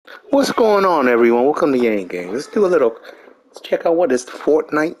What's going on, everyone? Welcome to YangGames. Let's check out what is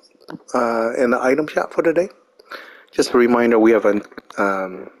Fortnite in the item shop for today. Just a reminder, we have a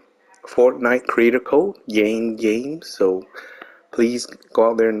Fortnite creator code, YangGames. So please go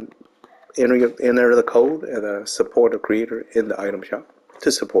out there and enter the code and support a creator in the item shop to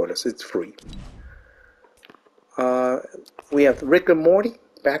support us. It's free. We have Rick and Morty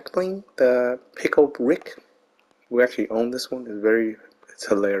back bling, the Pickled Rick. We actually own this one. It's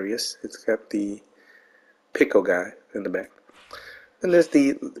hilarious. It's got the pickle guy in the back. And there's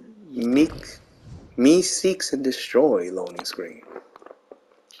the Me Seeks and Destroy loading screen.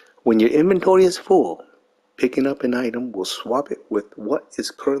 When your inventory is full, picking up an item will swap it with what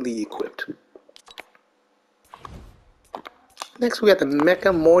is currently equipped. Next we got the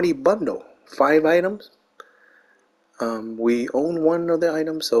Mecha Morty bundle. 5 items. We own one of the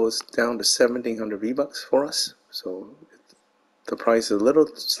items, so it's down to 1,700 V-Bucks for us. So the price is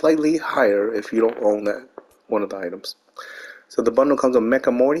slightly higher if you don't own one of the items. So the bundle comes with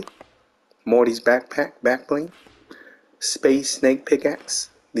Mecha Morty, Morty's backpack, backbling, Space Snake pickaxe,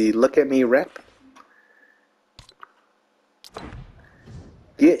 the Look at Me rep,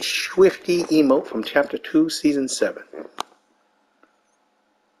 Get Swifty emote from Chapter 2, Season 7.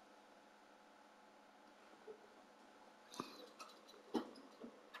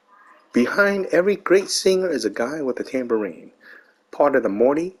 Behind every great singer is a guy with a tambourine, part of the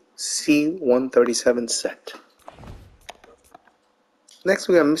Morty C-137 set. Next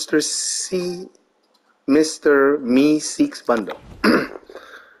we have Mr. Me Seeks bundle.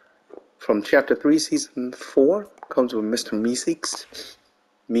 From Chapter 3, Season 4, comes with Mr.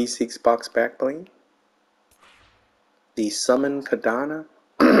 Me Seeks box backbling, the Summon Kadana,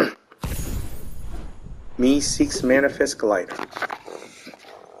 Me Seeks Manifest Glider.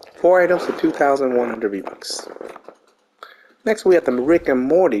 4 items for 2,100 V-Bucks. Next we have the Rick and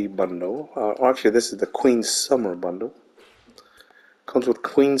Morty bundle. Actually, this is the Queen Summer bundle. Comes with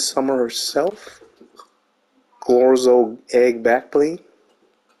Queen Summer herself, Glorzo Egg Backbling,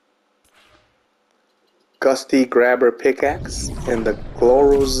 Gusty Grabber Pickaxe, and the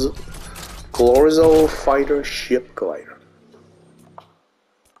Glorzo Fighter Ship Glider.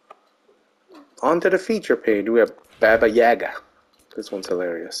 On to the feature page, we have Baba Yaga. This one's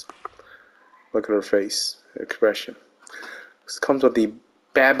hilarious. Look at her face, expression. This comes with the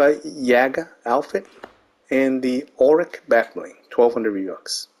Baba Yaga outfit and the Auric backbling, 1,200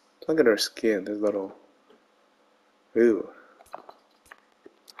 V-Bucks. Look at her skin, this little. Ooh.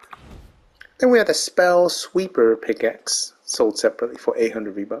 Then we have the Spell Sweeper pickaxe, sold separately for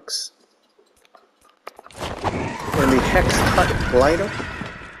 800 V-Bucks. And the Hex Cut glider.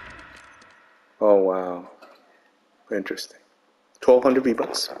 Oh wow, interesting. 1,200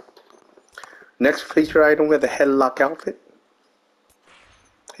 V-Bucks. Next feature item, we have the Headlock outfit.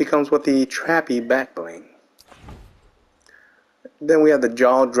 He comes with the Trappy backbling. Then we have the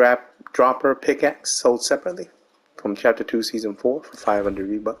Jaw Dropper pickaxe, sold separately from Chapter 2, Season 4 for 500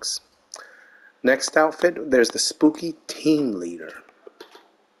 V-Bucks. Next outfit, there's the Spooky Team Leader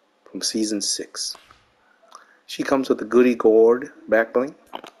from Season 6. She comes with the Goody Gourd backbling.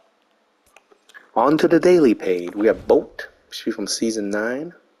 On to the daily page, we have Boat. She's from Season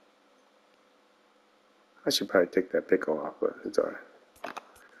 9. I should probably take that pickle off, but it's alright.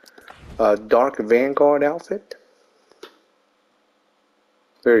 Dark Vanguard outfit.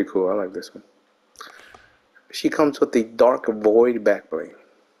 Very cool, I like this one. She comes with the Dark Void backbling.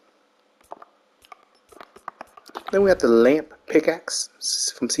 Then we have the Lamp pickaxe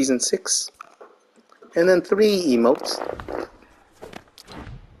from Season 6. And then 3 emotes.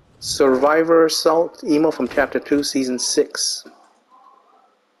 Survivor Assault emote from Chapter 2, Season 6.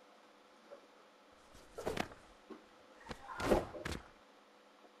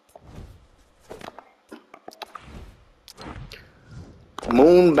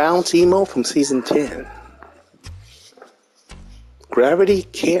 Moon Bounce emote from Season 10. Gravity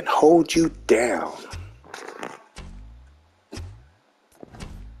Can't Hold You Down.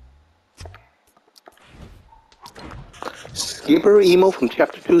 Skipper emote from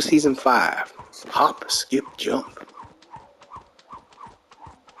Chapter 2, Season 5. Hop, skip, jump.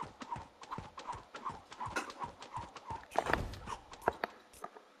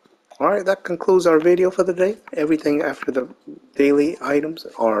 Alright, that concludes our video for the day. Everything after the daily items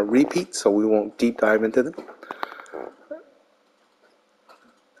are repeats, so we won't deep dive into them.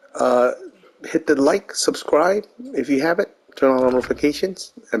 Hit the like, subscribe if you haven't, turn on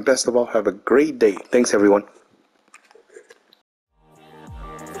notifications, and best of all, have a great day. Thanks, everyone.